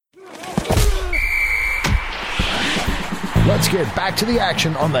Let's get back to the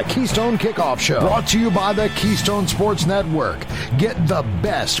action on the Keystone Kickoff Show. Brought to you by the Keystone Sports Network. Get the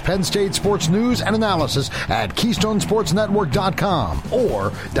best Penn State sports news and analysis at KeystonesportsNetwork.com or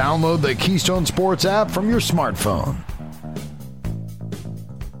download the Keystone Sports app from your smartphone.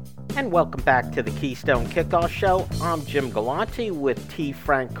 And welcome back to the Keystone Kickoff Show. I'm Jim Galante with T.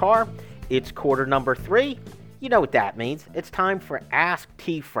 Frank Carr. It's quarter number 3. You know what that means. It's time for Ask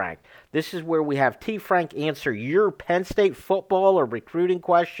T. Frank. This is where we have T. Frank answer your Penn State football or recruiting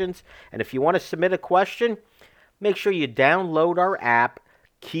questions. And if you want to submit a question, make sure you download our app,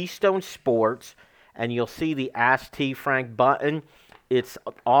 Keystone Sports, and you'll see the Ask T. Frank button. It's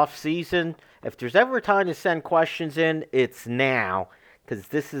off season. If there's ever a time to send questions in, it's now, because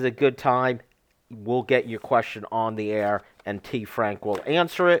this is a good time. We'll get your question on the air, and T. Frank will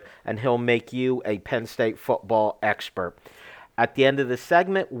answer it, and he'll make you a Penn State football expert. At the end of the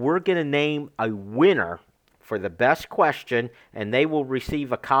segment, we're going to name a winner for the best question, and they will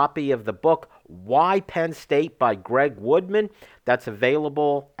receive a copy of the book, Why Penn State by Greg Woodman. That's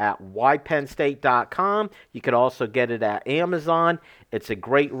available at whypennstate.com. You could also get it at Amazon. It's a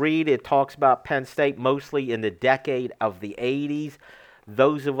great read. It talks about Penn State mostly in the decade of the 80s.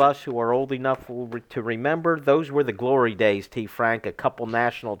 Those of us who are old enough to remember, those were the glory days, T. Frank, a couple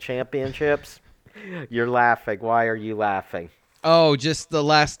national championships. You're laughing. Why are you laughing? Oh, just the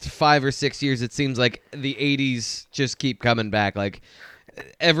last 5 or 6 years, it seems like the 80s just keep coming back. Like,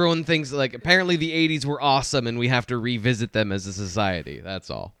 everyone thinks, like, apparently the 80s were awesome and we have to revisit them as a society. That's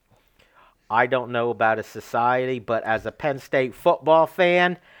all. I don't know about a society, but as a Penn State football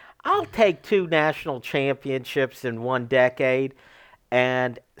fan, I'll take 2 national championships in 1 decade.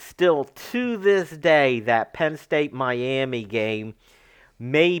 And still, to this day, that Penn State-Miami game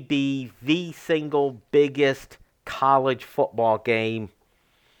may be the single biggest college football game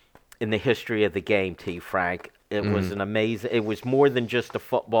in the history of the game, T. Frank. It was an amazing, it was more than just a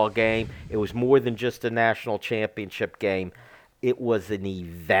football game. It was more than just a national championship game. It was an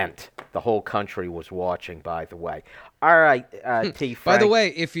event. The whole country was watching, by the way. All right, T. Frank. By the way,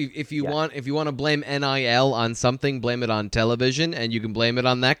 if you want to blame NIL on something, blame it on television, and you can blame it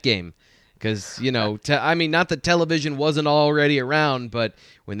on that game. Because, you know, not that television wasn't already around, but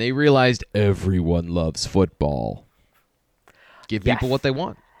when they realized everyone loves football, give people what they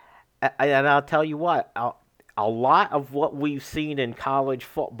want. And I'll tell you what, a lot of what we've seen in college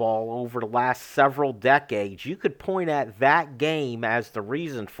football over the last several decades, you could point at that game as the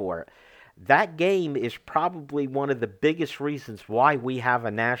reason for it. That game is probably one of the biggest reasons why we have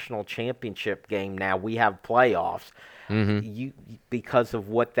a national championship game now. We have playoffs. Because of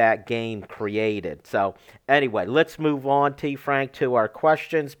what that game created. So, anyway, let's move on, T. Frank, to our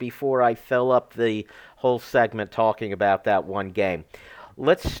questions before I fill up the whole segment talking about that one game.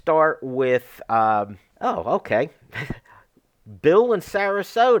 Let's start with, okay. Bill in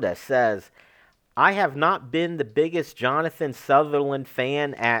Sarasota says, I have not been the biggest Jonathan Sutherland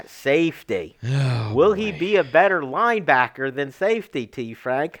fan at safety. Will he be a better linebacker than safety, T.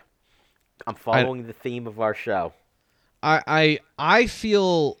 Frank? I'm following the theme of our show. I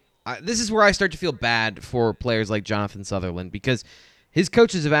feel this is where I start to feel bad for players like Jonathan Sutherland, because his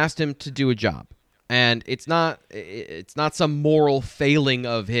coaches have asked him to do a job, and it's not some moral failing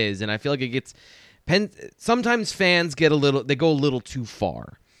of his. And I feel like it gets sometimes fans go a little too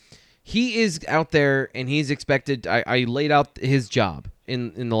far. He is out there and he's expected. I laid out his job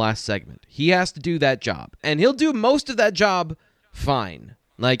in the last segment. He has to do that job, and he'll do most of that job fine.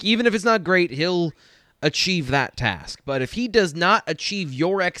 Like, even if it's not great, he'll achieve that task. But if he does not achieve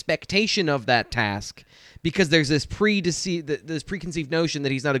your expectation of that task, because there's this preconceived notion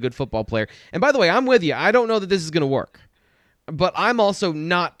that he's not a good football player. And by the way, I'm with you. I don't know that this is going to work, but I'm also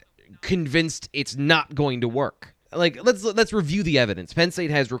not convinced it's not going to work. Like, let's review the evidence. Penn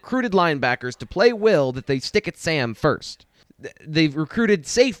State has recruited linebackers to play Will that they stick at Sam first. They've recruited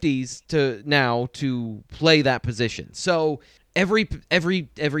safeties to play that position. So every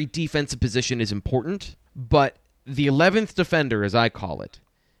defensive position is important, but the 11th defender, as I call it,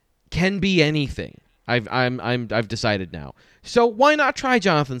 can be anything. I've decided now. So why not try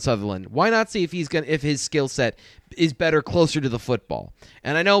Jonathan Sutherland? Why not see if his skill set is better closer to the football?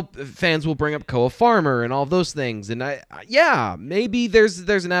 And I know fans will bring up Koa Farmer and all those things, and maybe there's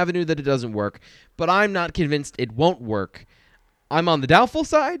an avenue that it doesn't work, but I'm not convinced it won't work. I'm on the doubtful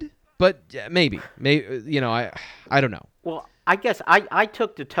side, but maybe I don't know. Well, I guess I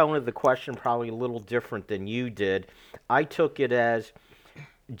took the tone of the question probably a little different than you did. I took it as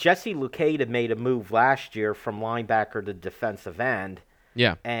Jesse Luketa made a move last year from linebacker to defensive end.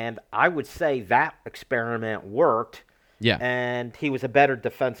 Yeah. And I would say that experiment worked. Yeah. And he was a better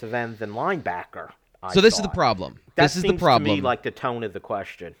defensive end than linebacker. So this is the problem. This is the problem. To me like the tone of the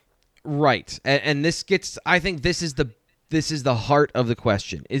question. Right. And this gets, I think this is the heart of the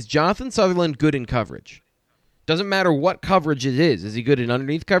question. Is Jonathan Sutherland good in coverage? Doesn't matter what coverage it is. Is he good in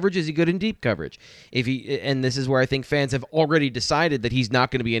underneath coverage? Is he good in deep coverage? And this is where I think fans have already decided that he's not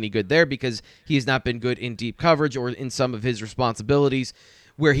going to be any good there because he has not been good in deep coverage or in some of his responsibilities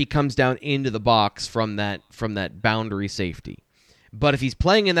where he comes down into the box from that boundary safety. But if he's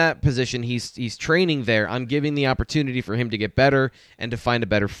playing in that position, he's training there. I'm giving the opportunity for him to get better and to find a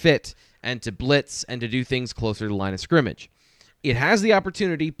better fit and to blitz and to do things closer to the line of scrimmage. It has the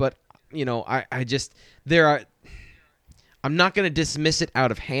opportunity, but I'm not going to dismiss it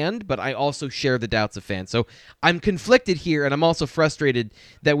out of hand, but I also share the doubts of fans. So I'm conflicted here, and I'm also frustrated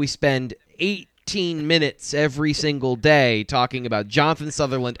that we spend 18 minutes every single day talking about Jonathan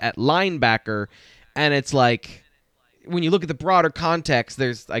Sutherland at linebacker, and it's like, when you look at the broader context,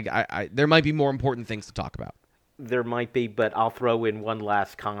 there might be more important things to talk about. There might be, but I'll throw in one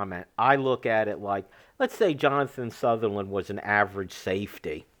last comment. I look at it like, let's say Jonathan Sutherland was an average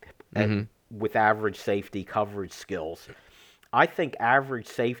safety with average safety coverage skills. I think average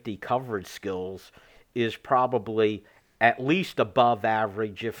safety coverage skills is probably at least above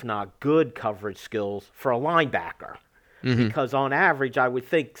average, if not good coverage skills for a linebacker. Mm-hmm. Because on average, I would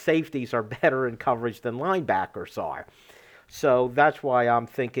think safeties are better in coverage than linebackers are. So that's why I'm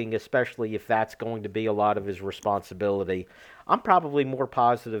thinking, especially if that's going to be a lot of his responsibility, I'm probably more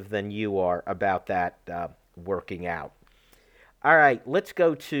positive than you are about that working out. All right, let's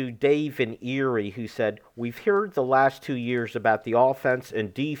go to Dave in Erie, who said, we've heard the last 2 years about the offense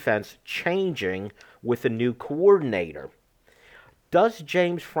and defense changing with a new coordinator. Does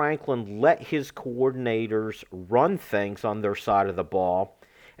James Franklin let his coordinators run things on their side of the ball,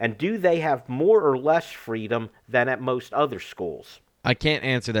 and do they have more or less freedom than at most other schools? I can't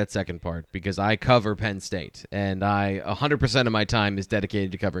answer that second part because I cover Penn State, and 100% of my time is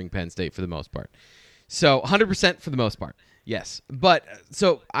dedicated to covering Penn State for the most part. So 100% for the most part. Yes, but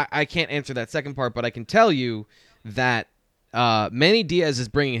so I can't answer that second part, but I can tell you that Manny Diaz is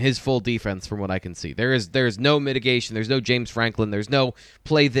bringing his full defense from what I can see. There is no mitigation. There's no James Franklin. There's no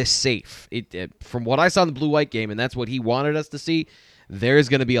play this safe. From what I saw in the blue-white game, and that's what he wanted us to see, there's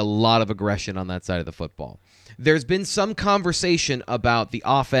going to be a lot of aggression on that side of the football. There's been some conversation about the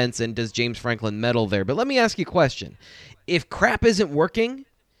offense and does James Franklin meddle there, but let me ask you a question. If crap isn't working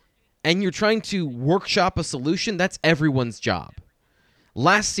and you're trying to workshop a solution, that's everyone's job.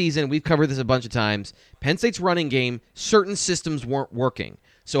 Last season, we've covered this a bunch of times, Penn State's running game, certain systems weren't working.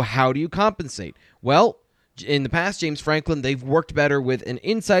 So how do you compensate? Well, in the past, James Franklin, they've worked better with an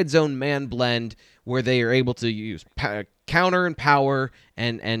inside zone man blend where they are able to use counter and power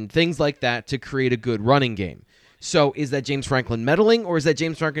and things like that to create a good running game. So is that James Franklin meddling, or is that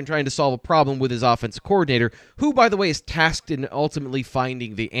James Franklin trying to solve a problem with his offensive coordinator, who, by the way, is tasked in ultimately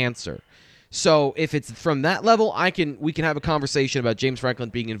finding the answer? So if it's from that level, we can have a conversation about James Franklin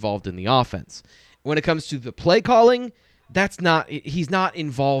being involved in the offense. When it comes to the play calling, he's not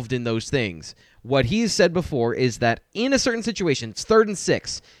involved in those things. What he has said before is that in a certain situation, it's 3rd and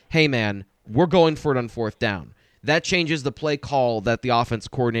 6, hey man, we're going for it on 4th down. That changes the play call that the offense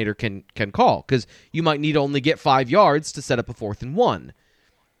coordinator can call, because you might need to only get 5 yards to set up a 4th and 1.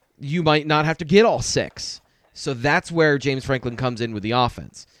 You might not have to get all 6. So that's where James Franklin comes in with the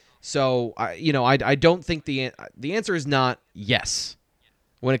offense. So, I don't think the answer is not yes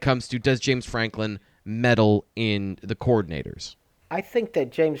when it comes to does James Franklin meddle in the coordinators. I think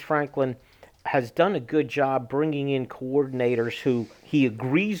that James Franklin has done a good job bringing in coordinators who he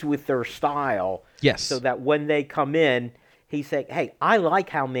agrees with their style. Yes. So that when they come in, he's saying, hey, I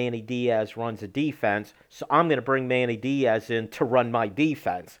like how Manny Diaz runs a defense, so I'm going to bring Manny Diaz in to run my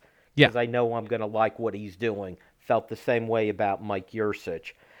defense. Because I know I'm going to like what he's doing. Felt the same way about Mike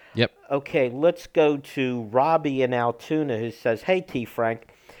Yursich. Yep. Okay, let's go to Robbie in Altoona, who says, hey, T. Frank,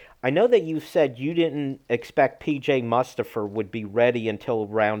 I know that you said you didn't expect P.J. Mustipher would be ready until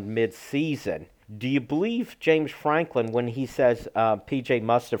around mid-season. Do you believe James Franklin when he says P.J.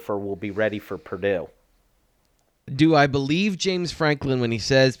 Mustipher will be ready for Purdue? Do I believe James Franklin when he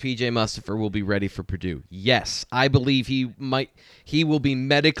says P.J. Mustipher will be ready for Purdue? Yes, I believe he will be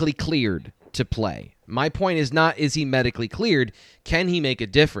medically cleared to play. My point is not, is he medically cleared? Can he make a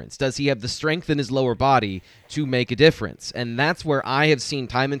difference? Does he have the strength in his lower body to make a difference? And that's where I have seen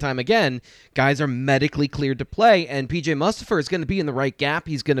time and time again, guys are medically cleared to play, and P.J. Mustipher is going to be in the right gap.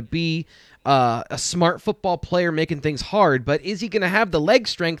 He's going to be a smart football player making things hard, but is he going to have the leg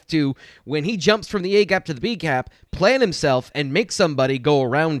strength to, when he jumps from the A gap to the B gap, plan himself and make somebody go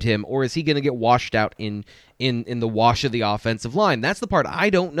around him, or is he going to get washed out in the wash of the offensive line? That's the part I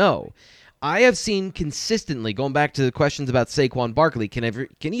don't know. I have seen consistently, going back to the questions about Saquon Barkley,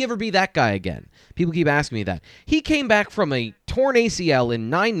 can he ever be that guy again? People keep asking me that. He came back from a torn ACL in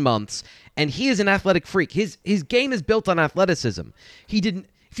 9 months, and he is an athletic freak. His game is built on athleticism.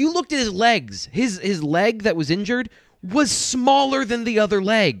 If you looked at his legs, his leg that was injured was smaller than the other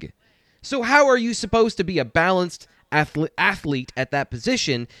leg. So how are you supposed to be a balanced athlete at that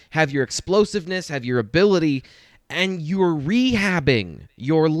position, have your explosiveness, have your ability, and you're rehabbing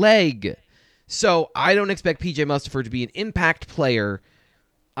your leg? So I don't expect PJ Mustipher to be an impact player.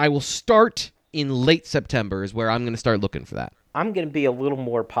 I will start in late September is where I'm going to start looking for that. I'm going to be a little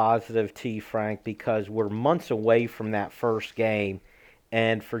more positive, T. Frank, because we're months away from that first game.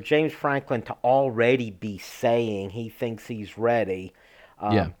 And for James Franklin to already be saying he thinks he's ready,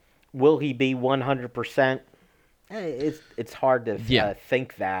 will he be 100%? It's hard to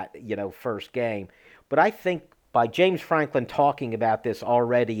think that, first game. But I think by James Franklin talking about this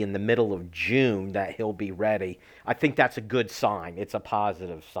already in the middle of June that he'll be ready, I think that's a good sign. It's a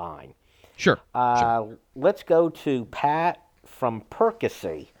positive sign. Sure. Let's go to Pat from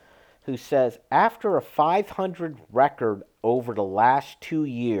Percy, who says, after a 500 record over the last 2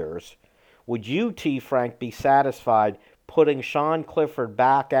 years, would you, T. Frank, be satisfied putting Sean Clifford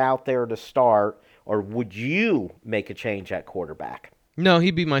back out there to start, or would you make a change at quarterback? No,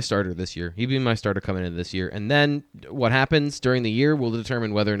 he'd be my starter this year. He'd be my starter coming in this year. And then what happens during the year will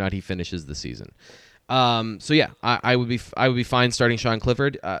determine whether or not he finishes the season. I would be fine starting Sean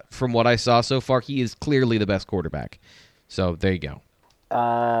Clifford. From what I saw so far, he is clearly the best quarterback. So there you go.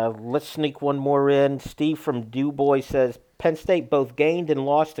 Let's sneak one more in. Steve from DuBois says, Penn State both gained and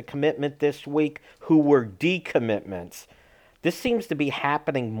lost a commitment this week who were decommitments. This seems to be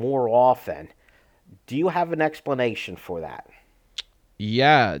happening more often. Do you have an explanation for that?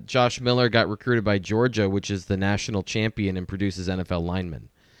 Yeah, Josh Miller got recruited by Georgia, which is the national champion and produces NFL linemen.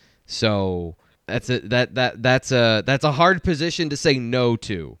 So that's a hard position to say no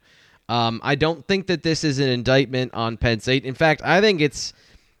to. I don't think that this is an indictment on Penn State. In fact, I think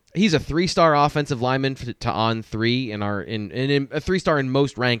he's a 3-star offensive lineman to on 3 in a 3-star in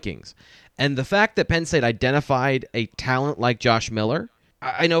most rankings. And the fact that Penn State identified a talent like Josh Miller,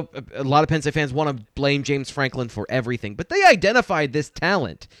 I know a lot of Penn State fans want to blame James Franklin for everything, but they identified this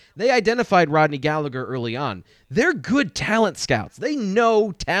talent. They identified Rodney Gallagher early on. They're good talent scouts. They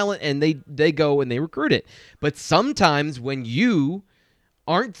know talent, and they go and they recruit it. But sometimes when you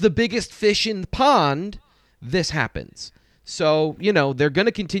aren't the biggest fish in the pond, this happens. So, they're going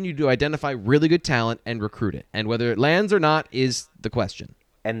to continue to identify really good talent and recruit it. And whether it lands or not is the question.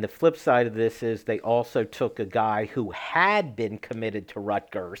 And the flip side of this is they also took a guy who had been committed to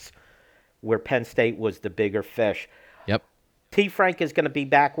Rutgers, where Penn State was the bigger fish. Yep. T. Frank is going to be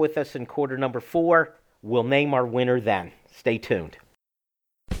back with us in quarter number 4. We'll name our winner then. Stay tuned.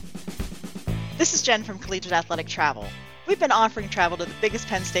 This is Jen from Collegiate Athletic Travel. We've been offering travel to the biggest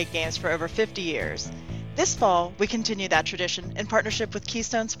Penn State games for over 50 years. This fall, we continue that tradition in partnership with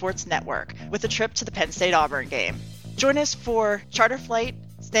Keystone Sports Network with a trip to the Penn State-Auburn game. Join us for charter flight,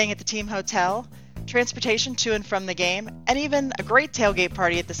 staying at the team hotel, transportation to and from the game, and even a great tailgate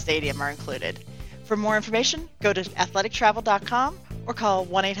party at the stadium are included. For more information, go to athletictravel.com or call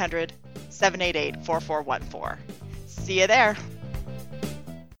 1-800-788-4414. See you there.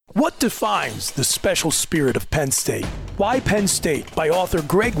 What defines the special spirit of Penn State? Why Penn State by author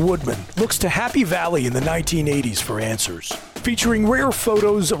Greg Woodman looks to Happy Valley in the 1980s for answers. Featuring rare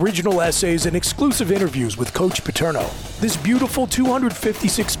photos, original essays, and exclusive interviews with Coach Paterno, this beautiful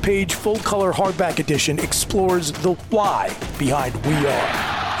 256-page full-color hardback edition explores the why behind We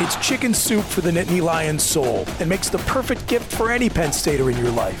Are. It's chicken soup for the Nittany Lions soul and makes the perfect gift for any Penn Stater in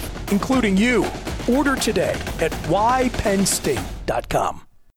your life, including you. Order today at whypennstate.com.